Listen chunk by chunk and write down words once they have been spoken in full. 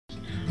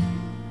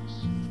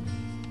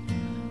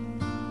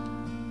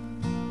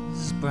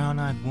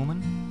brown-eyed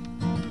woman.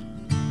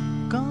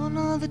 Gone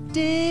are the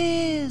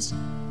days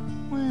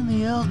when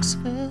the ox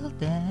fell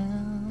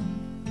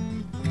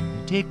down.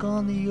 You take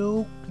on the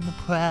yoke and the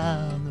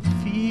plow and the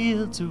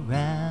fields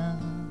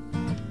around.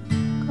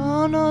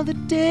 Gone are the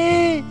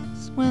days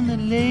when the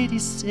lady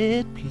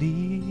said,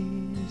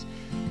 please,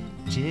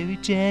 Jerry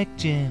Jack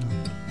Gentle,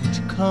 won't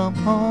you come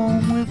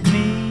home with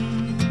me?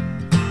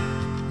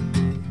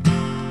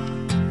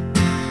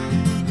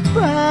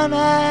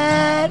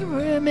 Brown-eyed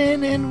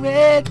women in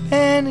red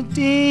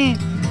Benedine.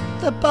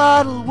 The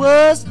bottle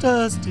was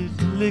dusted,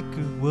 the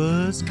liquor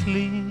was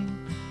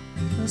clean.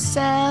 The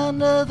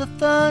sound of the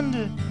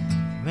thunder,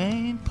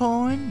 rain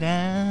pouring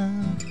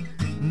down.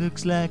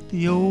 Looks like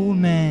the old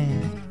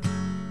man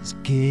is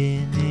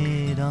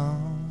getting it on.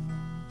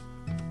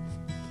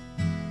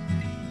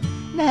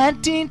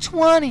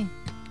 1920,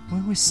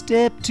 when we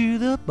stepped to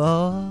the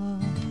bar,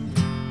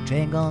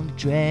 drank on the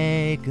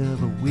drag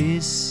of a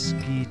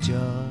whiskey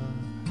jar.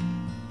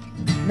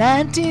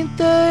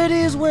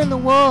 1930s, when the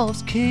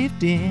walls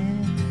caved in,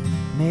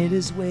 made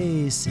his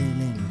way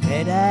singing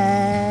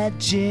red-eyed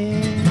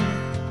gin.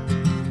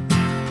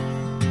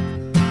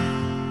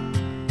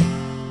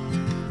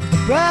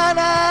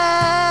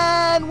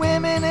 Brown-eyed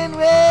women in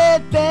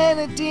red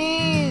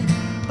Benedine.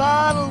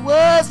 Bottle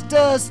was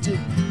dusted,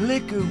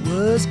 liquor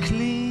was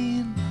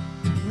clean.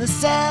 The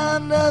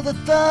sound of the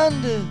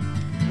thunder,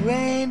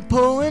 rain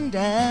pouring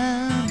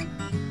down.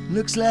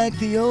 Looks like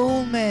the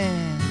old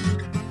man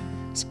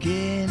is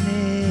getting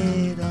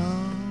it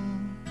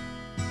on.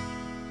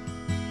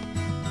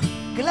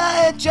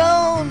 Goliath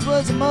Jones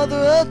was the mother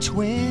of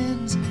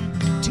twins,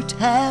 2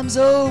 times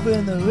over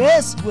and the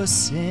rest was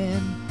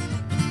sin.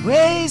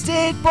 Raised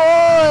 8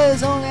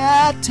 boys, only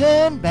I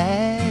turned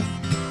back.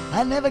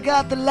 I never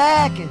got the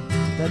liking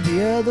that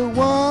the other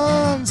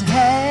ones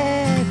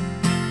had.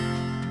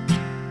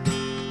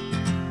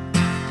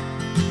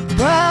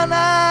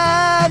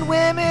 Brown-eyed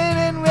women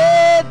in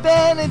red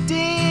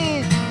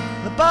Benedine.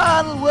 The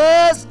bottle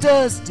was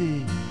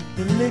dusty,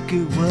 the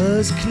liquor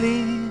was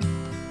clean.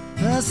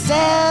 The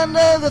sound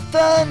of the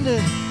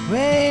thunder,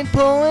 rain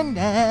pouring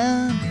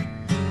down.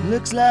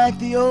 Looks like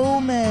the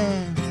old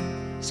man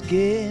is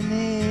getting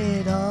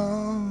it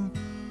on.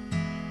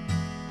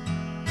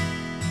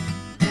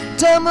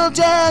 Tumble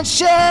down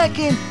shack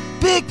in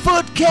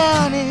Bigfoot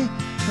County.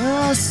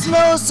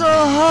 Snow so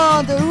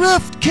hard the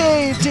roof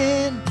caved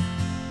in.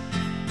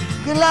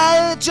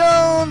 Goliath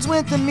Jones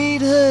went to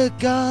meet her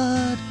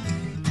God.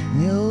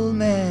 The old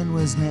man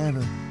was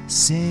never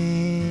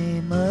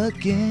same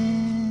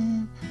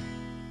again.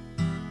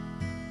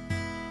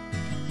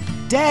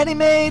 Daddy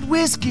made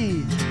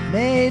whiskey,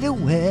 made a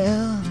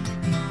well.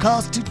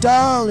 Cost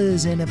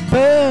 $2 and it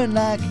burned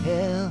like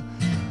hell.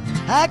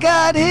 I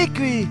got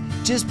hickory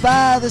just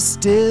by the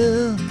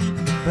still.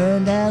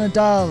 Burned down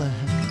 $1,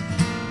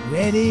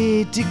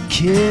 ready to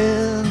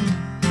kill.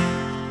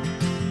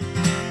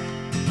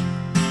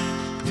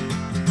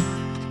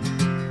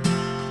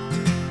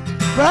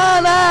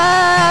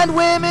 Brown-eyed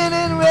women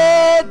in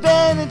red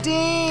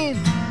Benedine.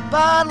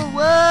 Bottle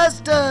was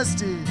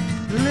dusty,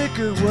 the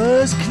liquor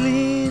was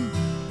clean.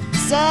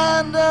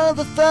 Sound of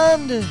the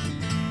thunder,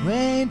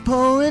 rain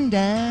pouring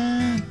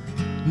down.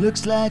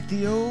 Looks like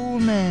the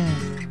old man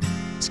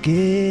is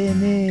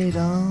getting it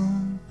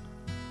on.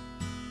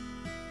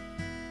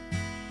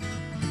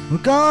 We're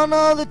gone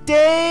all the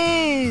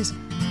days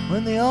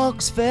when the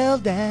ox fell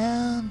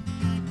down.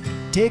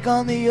 Take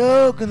on the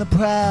yoke and the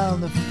prow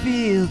and the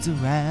fields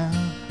around.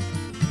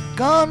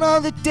 Gone are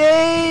the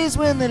days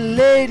when the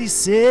lady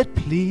said,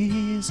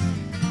 please,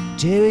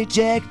 Jerry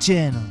Jack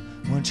Gentle,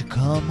 won't you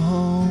come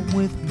home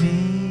with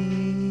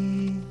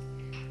me?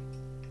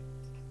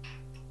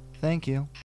 Thank you.